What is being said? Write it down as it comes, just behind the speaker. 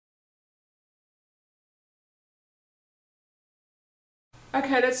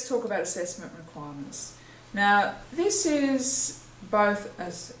Okay, let's talk about assessment requirements. Now, this is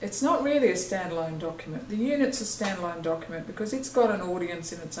it's not really a standalone document. The unit's a standalone document because it's got an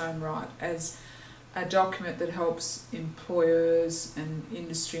audience in its own right as a document that helps employers and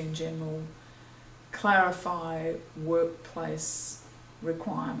industry in general clarify workplace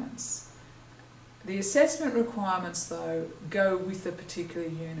requirements. The assessment requirements, though, go with the particular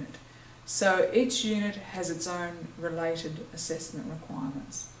unit. So each unit has its own related assessment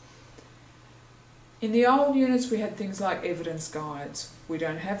requirements. In the old units we had things like evidence guides. We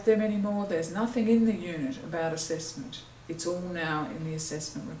don't have them anymore. There's nothing in the unit about assessment. It's all now in the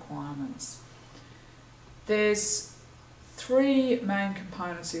assessment requirements. There's three main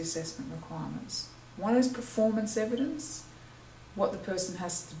components of the assessment requirements. One is performance evidence, what the person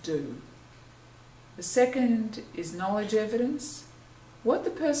has to do. The second is knowledge evidence, what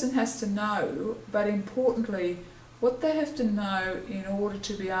the person has to know, but importantly, what they have to know in order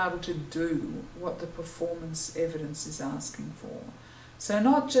to be able to do what the performance evidence is asking for. So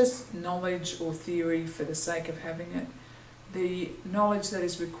not just knowledge or theory for the sake of having it, the knowledge that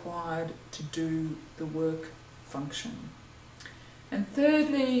is required to do the work function. And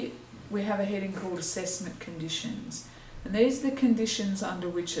thirdly, we have a heading called assessment conditions. And these are the conditions under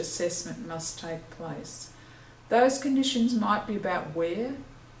which assessment must take place. Those conditions might be about where,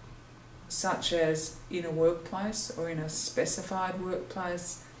 such as in a workplace or in a specified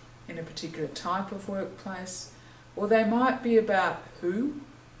workplace, in a particular type of workplace, or they might be about who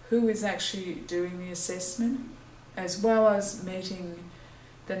is actually doing the assessment, as well as meeting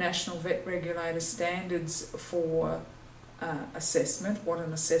the National Vet Regulator standards for assessment, what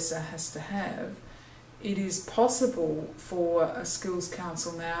an assessor has to have. It is possible for a Skills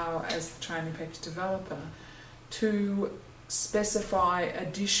Council now, as the training package developer, to specify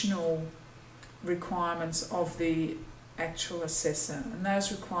additional requirements of the actual assessor, and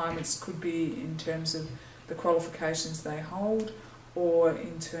those requirements could be in terms of the qualifications they hold or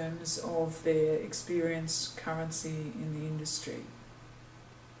in terms of their experience, currency in the industry.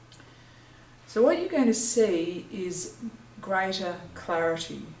 So what you're going to see is greater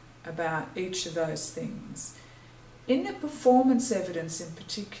clarity about each of those things. In the performance evidence in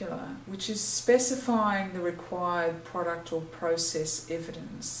particular, which is specifying the required product or process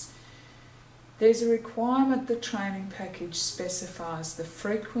evidence, there's a requirement the training package specifies the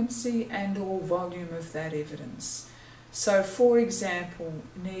frequency and or volume of that evidence. So for example,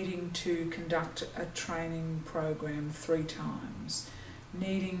 needing to conduct a training program 3 times,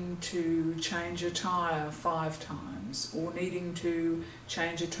 needing to change a tyre 5 times, or needing to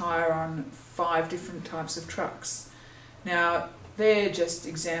change a tyre on 5 different types of trucks. Now, they're just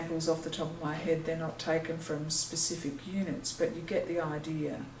examples off the top of my head. They're not taken from specific units, but you get the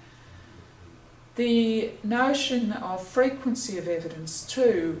idea. The notion of frequency of evidence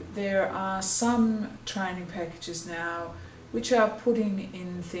too, there are some training packages now which are putting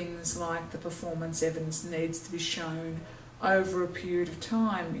in things like the performance evidence needs to be shown over a period of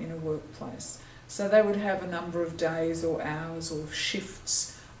time in a workplace. So they would have a number of days or hours or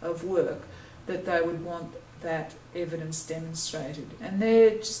shifts of work that they would want that evidence demonstrated. And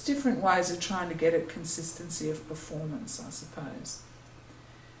they're just different ways of trying to get at consistency of performance, I suppose.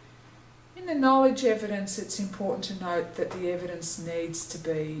 In the knowledge evidence, it's important to note that the evidence needs to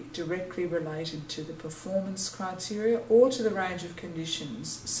be directly related to the performance criteria or to the range of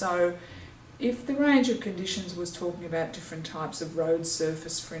conditions. So if the range of conditions was talking about different types of road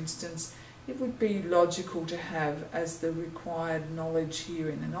surface, for instance, it would be logical to have as the required knowledge here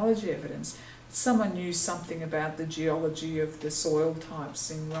in the knowledge evidence, someone knew something about the geology of the soil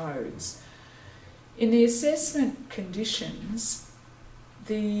types in roads. In the assessment conditions,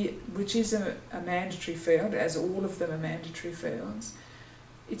 which is a mandatory field, as all of them are mandatory fields,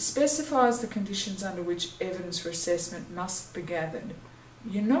 it specifies the conditions under which evidence for assessment must be gathered.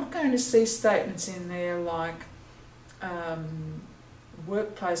 You're not going to see statements in there like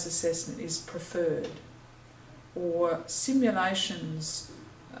workplace assessment is preferred, or simulations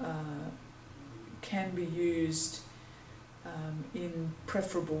can be used in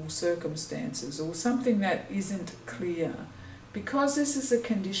preferable circumstances, or something that isn't clear. Because this is a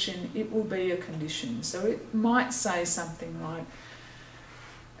condition, it will be a condition. So it might say something like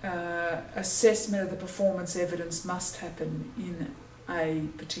assessment of the performance evidence must happen in a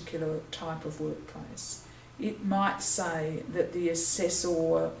particular type of workplace. It might say that the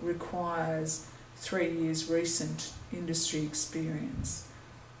assessor requires 3 years recent industry experience.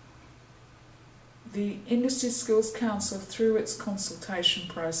 The Industry Skills Council, through its consultation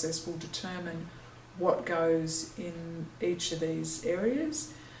process, will determine what goes in each of these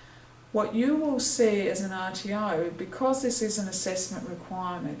areas. What you will see as an RTO, because this is an assessment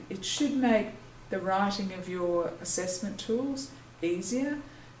requirement, it should make the writing of your assessment tools easier.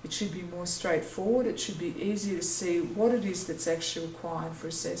 It should be more straightforward. It should be easier to see what it is that's actually required for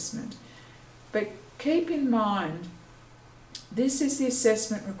assessment. But keep in mind, this is the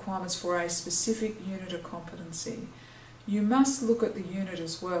assessment requirements for a specific unit of competency. You must look at the unit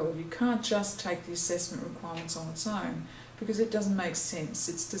as well. You can't just take the assessment requirements on its own, because it doesn't make sense.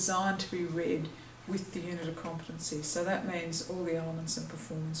 It's designed to be read with the unit of competency. So that means all the elements and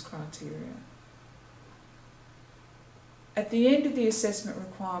performance criteria. At the end of the assessment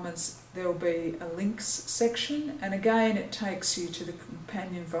requirements, there will be a links section, and again it takes you to the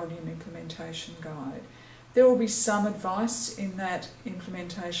companion volume implementation guide. There will be some advice in that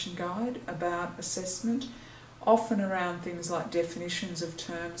implementation guide about assessment, often around things like definitions of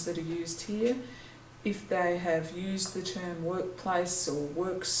terms that are used here. If they have used the term workplace or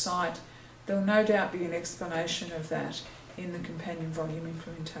work site, there will no doubt be an explanation of that in the companion volume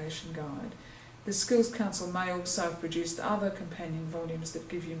implementation guide. The Skills Council may also have produced other companion volumes that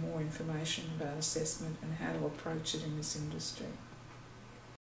give you more information about assessment and how to approach it in this industry.